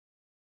patients.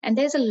 And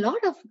there's a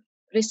lot of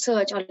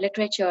research or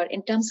literature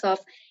in terms of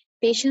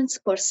patients'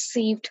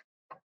 perceived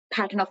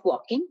pattern of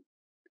walking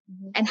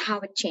and how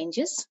it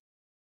changes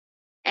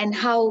and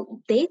how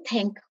they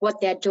think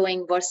what they're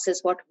doing versus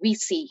what we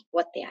see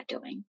what they are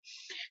doing.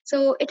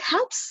 So it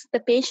helps the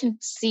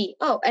patient see,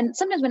 and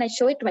sometimes when I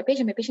show it to my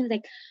patient is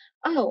like,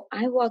 oh,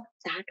 I walk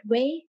that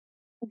way.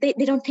 They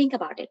don't think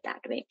about it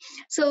that way.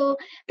 So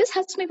this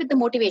helps me with the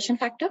motivation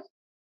factor.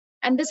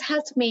 And this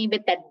helps me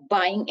with that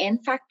buying in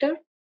factor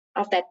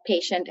of that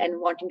patient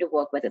and wanting to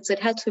work with it. So it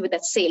helps me with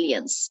that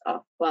salience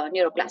of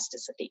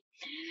neuroplasticity.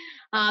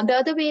 The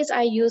other ways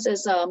I use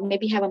is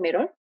maybe have a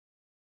mirror.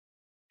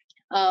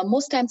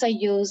 Most times I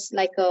use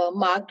like a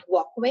marked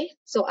walkway.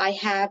 So I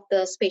have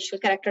the spatial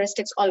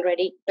characteristics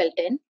already built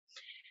in.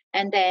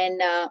 And then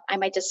I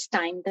might just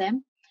time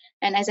them.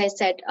 And as I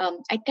said,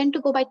 I tend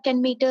to go by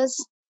 10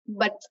 meters,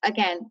 but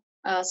again,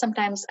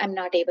 sometimes I'm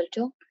not able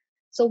to.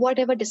 So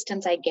whatever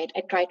distance I get,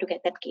 I try to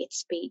get that gait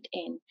speed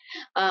in.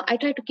 I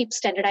try to keep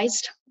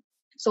standardized.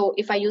 So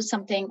if I use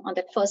something on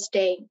that first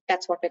day,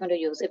 that's what we're going to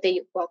use. If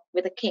they walk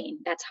with a cane,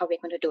 that's how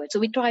we're going to do it. So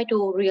we try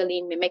to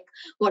really mimic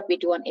what we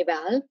do on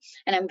eval.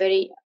 And I'm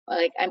very,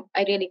 I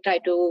really try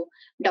to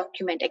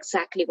document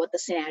exactly what the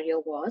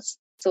scenario was.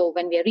 So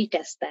when we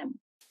retest them,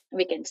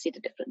 we can see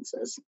the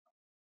differences.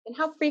 And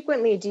how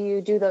frequently do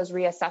you do those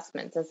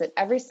reassessments? Is it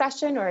every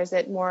session or is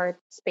it more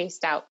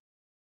spaced out?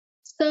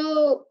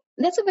 So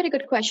that's a very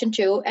good question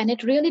too. And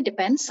it really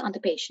depends on the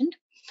patient.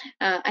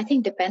 I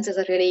think depends is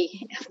a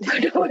really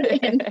good word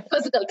in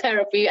physical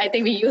therapy. I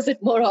think we use it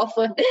more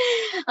often.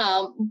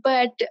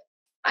 But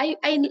I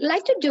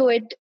like to do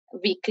it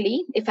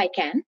weekly if I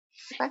can.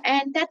 Okay.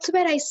 And that's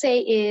where I say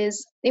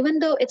is, even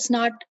though it's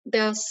not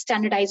the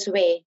standardized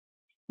way,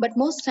 but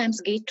most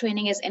times gait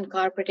training is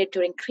incorporated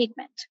during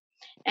treatment.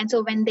 And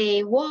so when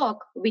they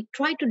walk, we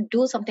try to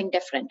do something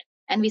different.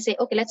 And we say,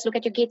 okay, let's look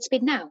at your gait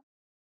speed now.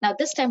 Now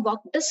this time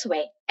walk this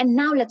way. And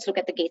now let's look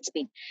at the gait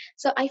speed.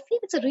 So I feel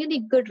it's a really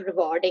good,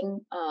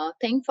 rewarding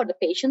thing for the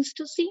patients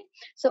to see.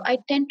 So I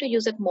tend to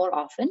use it more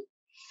often.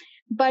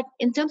 But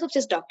in terms of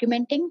just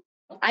documenting,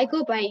 I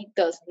go by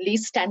the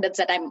least standards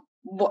that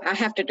I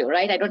have to do,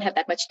 right? I don't have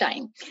that much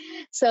time.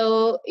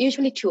 So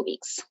usually 2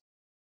 weeks.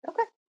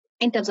 Okay.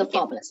 In terms of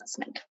formal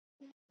assessment.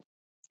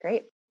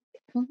 Great.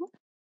 Mm-hmm.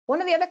 One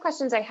of the other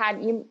questions I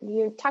had,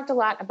 you talked a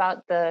lot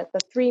about the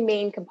three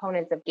main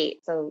components of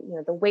gait. So,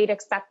 the weight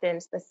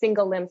acceptance, the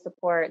single limb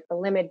support, the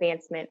limb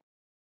advancement.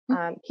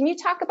 Mm-hmm. Can you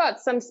talk about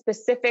some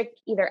specific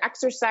either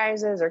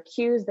exercises or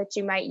cues that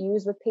you might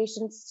use with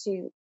patients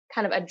to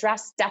kind of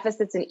address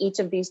deficits in each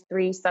of these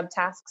three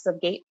subtasks of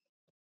gait?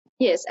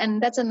 Yes,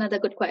 and that's another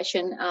good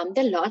question.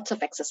 There are lots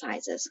of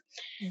exercises.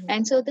 Mm-hmm.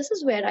 And so this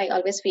is where I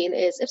always feel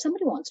is if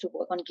somebody wants to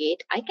work on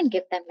gait, I can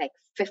give them like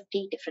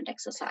 50 different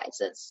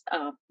exercises.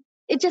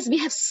 We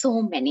have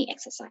so many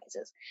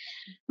exercises.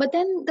 But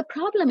then the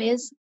problem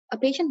is a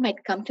patient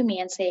might come to me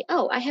and say,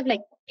 oh, I have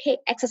like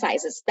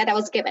exercises that I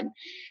was given.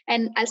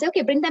 And I'll say,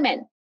 okay, bring them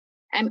in.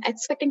 I'm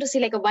expecting to see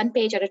like a 1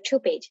 page or a 2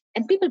 page.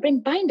 And people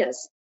bring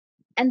binders.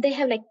 And they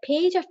have like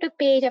page after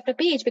page after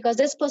page because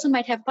this person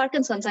might have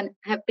Parkinson's and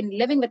have been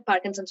living with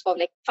Parkinson's for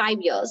like 5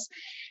 years.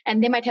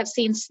 And they might have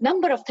seen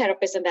number of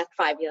therapists in that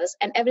 5 years.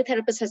 And every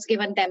therapist has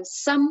given them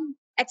some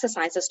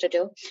exercises to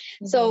do.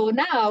 Mm-hmm. So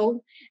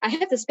now I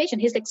have this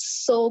patient, he's like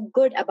so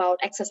good about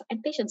exercise.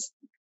 And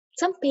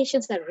some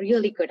patients are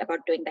really good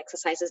about doing the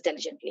exercises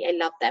diligently. I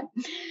love them.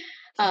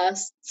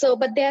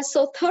 But they're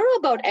so thorough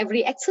about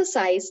every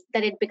exercise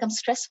that it becomes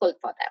stressful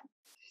for them.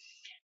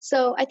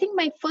 So I think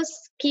my first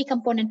key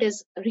component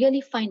is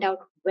really find out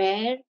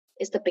where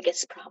is the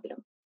biggest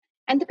problem.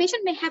 And the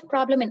patient may have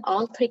problem in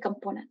all three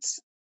components,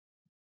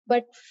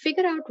 but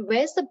figure out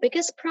where's the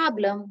biggest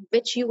problem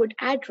which you would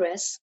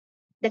address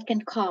that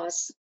can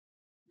cause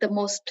the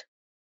most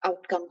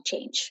outcome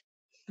change.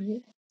 Mm-hmm.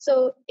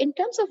 So in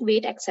terms of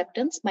weight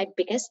acceptance, my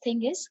biggest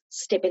thing is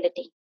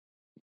stability.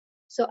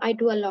 So I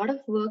do a lot of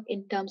work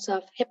in terms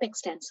of hip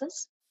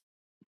extensors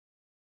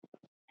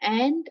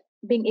and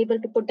being able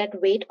to put that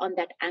weight on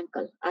that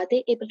ankle. Are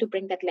they able to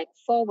bring that leg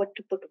forward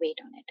to put weight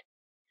on it?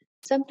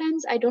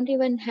 Sometimes I don't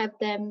even have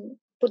them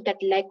put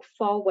that leg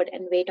forward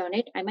and weight on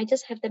it. I might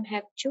just have them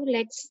have 2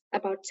 legs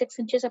about 6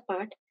 inches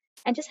apart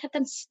and just have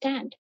them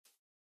stand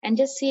and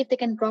just see if they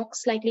can rock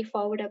slightly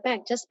forward or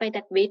back just by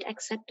that weight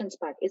acceptance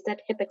part. Is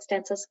that hip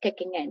extensors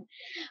kicking in?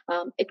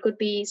 It could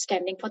be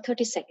standing for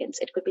 30 seconds.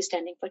 It could be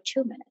standing for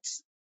 2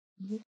 minutes.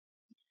 Mm-hmm.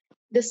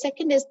 The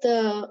second is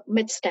the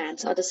mid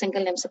stance or the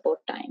single limb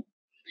support time.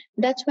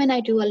 That's when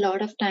I do a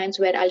lot of times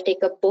where I'll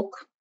take a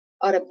book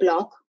or a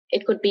block.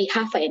 It could be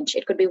 1/2 inch,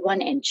 it could be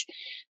 1 inch,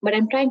 but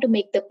I'm trying to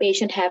make the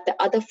patient have the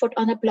other foot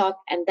on a block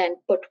and then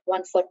put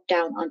one foot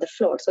down on the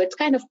floor. So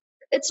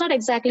it's not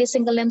exactly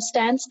single limb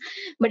stance,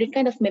 but it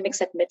kind of mimics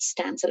that mid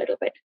stance a little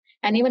bit.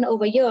 And even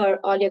over here,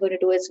 all you're going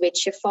to do is weight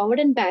shift forward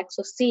and back.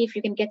 So see if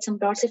you can get some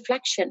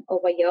dorsiflexion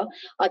over here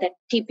or that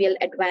tibial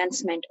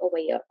advancement over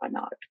here or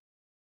not.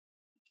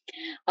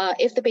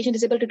 If the patient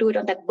is able to do it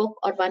on that book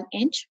or 1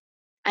 inch,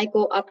 I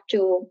go up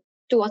to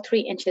 2 or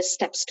 3 inches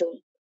step stool.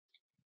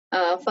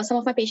 For some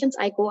of my patients,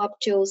 I go up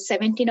to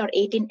 17 or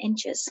 18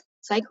 inches.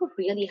 So I go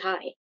really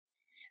high.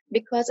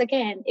 Because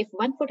again, if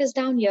one foot is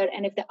down here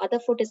and if the other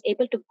foot is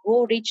able to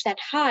go reach that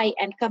high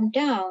and come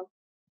down,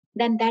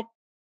 then that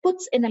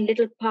puts in a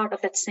little part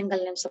of that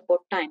single limb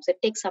support time. So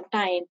it takes some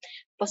time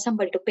for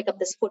somebody to pick up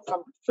this foot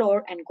from the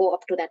floor and go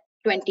up to that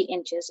 20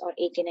 inches or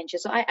 18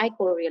 inches. So I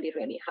go really,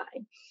 really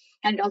high.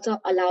 And it also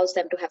allows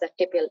them to have that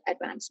tibial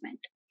advancement.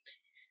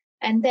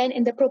 And then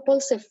in the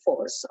propulsive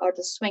force or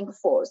the swing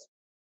force,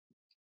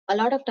 a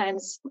lot of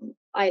times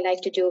I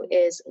like to do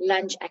is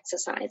lunge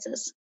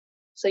exercises.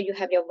 So you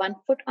have your one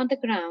foot on the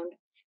ground,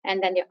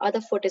 and then your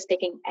other foot is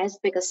taking as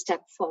big a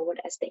step forward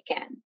as they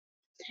can.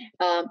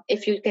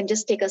 If you can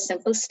just take a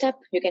simple step,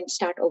 you can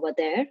start over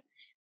there.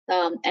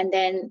 And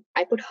then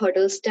I put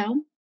hurdles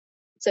down.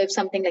 So if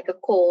something like a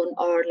cone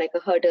or like a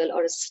hurdle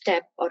or a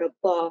step or a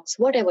box,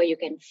 whatever you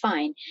can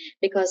find,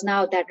 because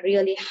now that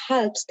really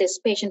helps this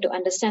patient to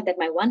understand that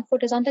my one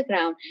foot is on the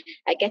ground,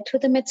 I get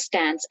through the mid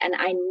stance and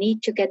I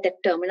need to get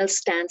that terminal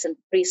stance and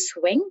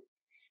pre-swing.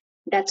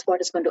 That's what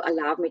is going to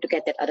allow me to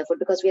get that other foot,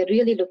 because we are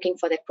really looking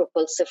for that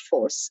propulsive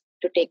force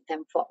to take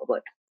them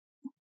forward.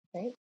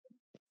 Right.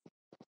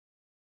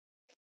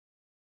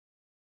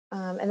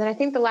 And then I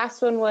think the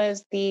last one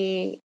was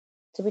did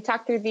we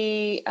talk through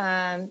the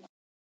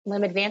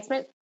limb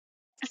advancement?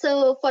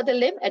 So for the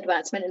limb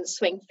advancement in the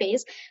swing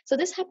phase, so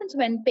this happens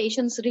when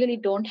patients really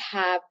don't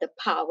have the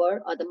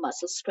power or the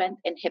muscle strength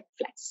in hip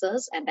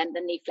flexors and then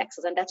the knee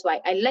flexors. And that's why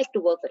I like to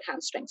work with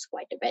hamstrings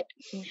quite a bit.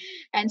 Mm-hmm.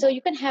 And so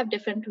you can have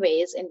different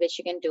ways in which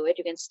you can do it.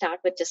 You can start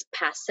with just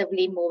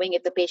passively moving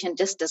if the patient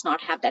just does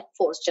not have that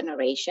force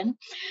generation.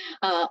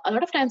 A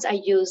lot of times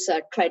I use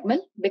a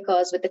treadmill,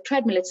 because with the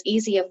treadmill, it's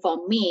easier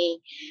for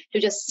me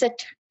to just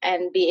sit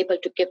and be able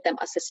to give them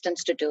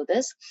assistance to do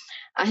this.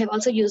 I have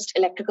also used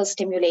electrical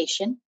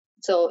stimulation.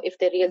 So if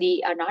they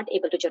really are not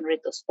able to generate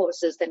those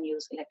forces, then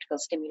use electrical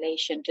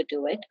stimulation to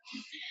do it.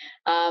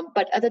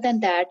 But other than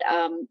that,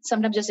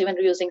 sometimes just even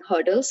using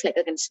hurdles, like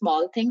again,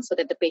 small things, so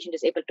that the patient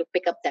is able to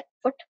pick up that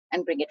foot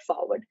and bring it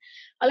forward.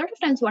 A lot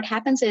of times what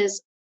happens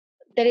is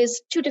there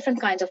is two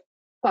different kinds of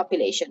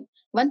population.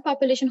 One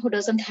population who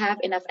doesn't have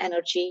enough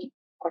energy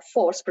or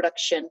force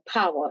production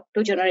power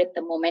to generate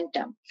the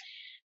momentum.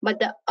 But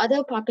the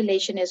other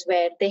population is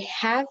where they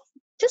have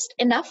just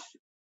enough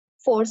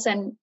force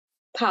and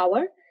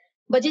power,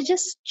 but they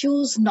just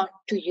choose not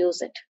to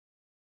use it.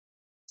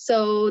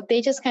 So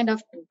they just kind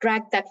of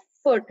drag that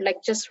foot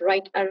like just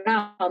right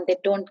around. They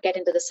don't get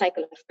into the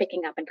cycle of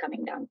picking up and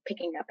coming down,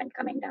 picking up and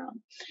coming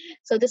down.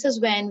 So this is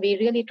when we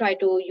really try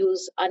to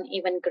use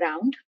uneven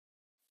ground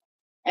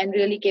and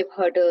really give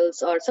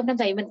hurdles, or sometimes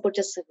I even put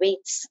just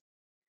weights.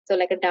 So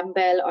like a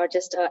dumbbell or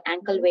just an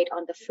ankle weight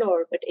on the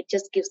floor, but it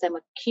just gives them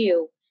a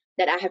cue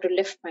that I have to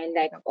lift my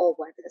leg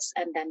over this,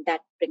 and then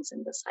that brings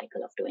in the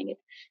cycle of doing it.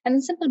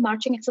 And simple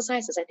marching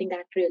exercises, I think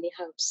that really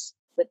helps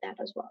with that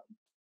as well.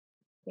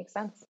 Makes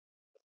sense.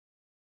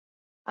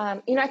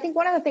 I think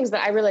one of the things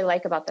that I really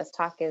like about this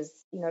talk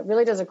is, it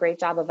really does a great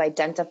job of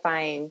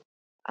identifying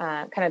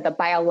kind of the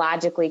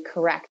biologically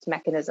correct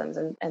mechanisms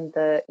and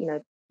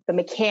the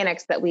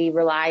mechanics that we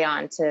rely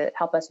on to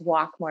help us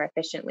walk more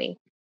efficiently.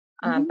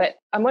 But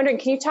I'm wondering,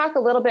 can you talk a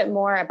little bit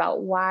more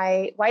about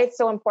why it's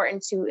so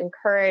important to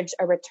encourage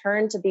a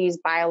return to these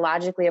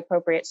biologically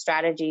appropriate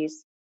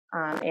strategies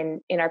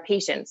in our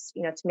patients,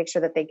 to make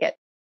sure that they get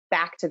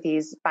back to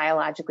these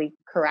biologically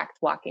correct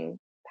walking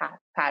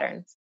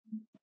patterns?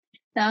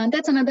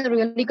 That's another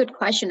really good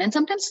question. And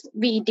sometimes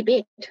we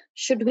debate,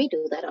 should we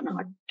do that or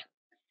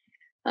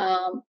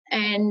not?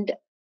 And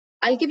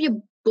I'll give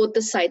you both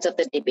the sides of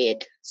the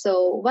debate.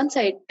 So one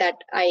side that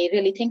I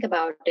really think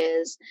about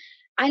is,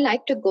 I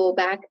like to go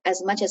back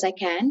as much as I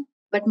can,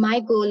 but my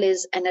goal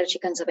is energy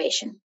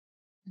conservation.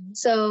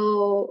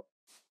 So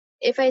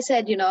if I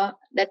said,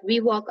 that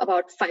we walk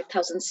about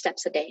 5,000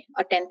 steps a day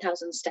or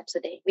 10,000 steps a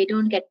day, we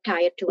don't get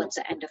tired towards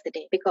the end of the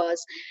day,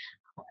 because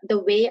the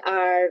way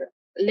our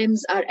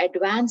limbs are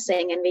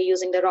advancing and we're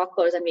using the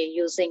rockers and we're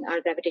using our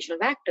gravitational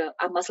vector,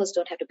 our muscles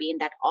don't have to be in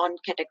that on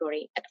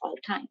category at all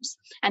times.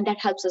 And that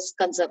helps us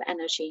conserve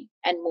energy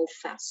and move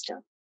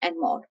faster and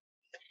more.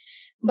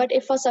 But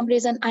if for some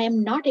reason I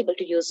am not able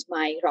to use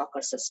my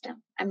rocker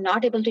system, I'm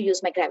not able to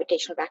use my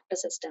gravitational vector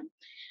system,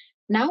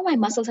 now my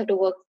muscles have to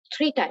work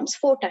 3 times,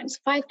 4 times,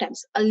 5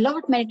 times,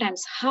 many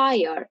times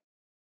higher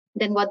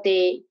than what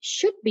they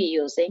should be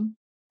using.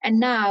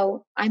 And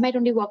now I might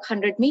only walk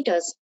 100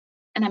 meters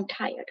and I'm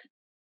tired.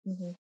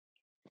 Mm-hmm.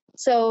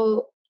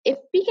 So if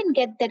we can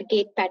get that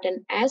gait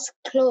pattern as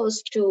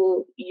close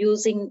to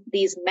using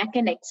these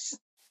mechanics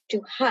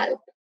to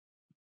help,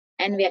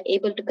 and we are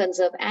able to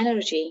conserve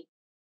energy,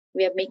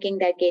 we are making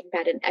that gait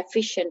pattern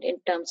efficient in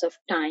terms of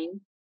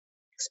time,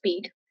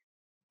 speed,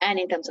 and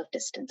in terms of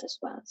distance as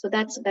well. So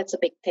that's a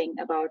big thing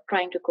about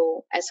trying to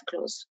go as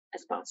close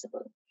as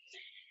possible.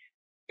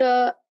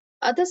 The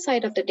other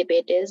side of the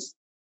debate is,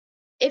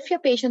 if your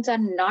patients are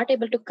not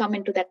able to come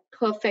into that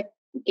perfect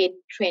gait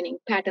training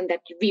pattern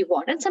that we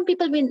want, and some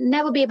people will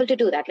never be able to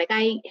do that. Like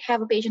I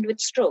have a patient with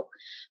stroke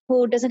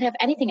who doesn't have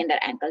anything in their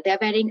ankle. They're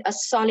wearing a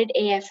solid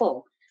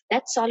AFO.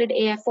 That solid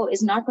AFO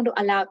is not going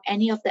to allow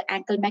any of the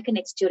ankle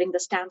mechanics during the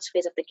stance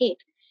phase of the gait.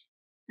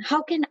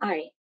 How can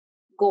I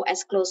go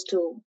as close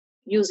to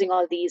using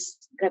all these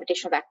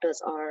gravitational vectors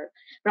or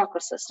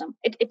rocker system?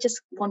 It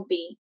just won't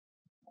be,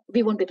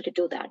 we won't be able to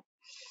do that.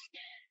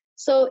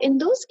 So in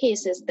those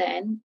cases,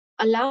 then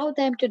allow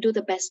them to do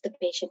the best the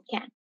patient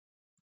can.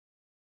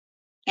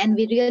 And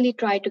we really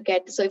try to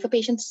get, so if a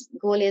patient's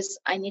goal is,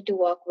 I need to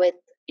walk with,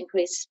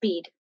 increase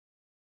speed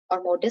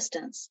or more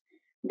distance,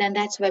 then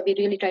that's where we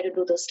really try to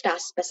do those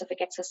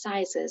task-specific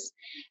exercises.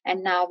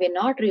 And now we're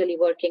not really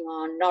working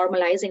on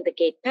normalizing the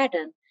gait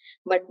pattern,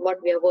 but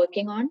what we are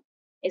working on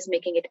is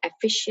making it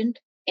efficient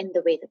in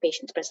the way the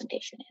patient's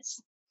presentation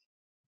is.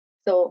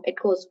 So it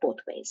goes both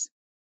ways.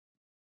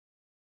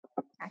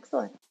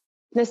 Excellent.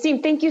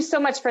 Naseem, thank you so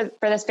much for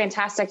this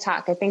fantastic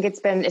talk. I think it's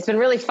been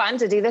really fun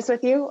to do this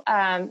with you,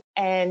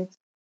 and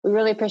we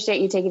really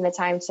appreciate you taking the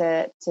time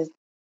to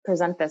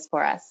present this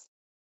for us.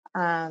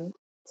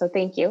 So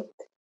thank you.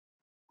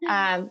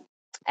 And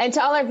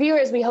to all our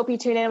viewers, we hope you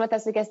tune in with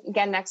us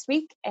again next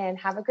week, and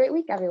have a great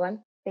week, everyone.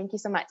 Thank you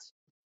so much.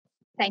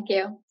 Thank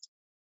you.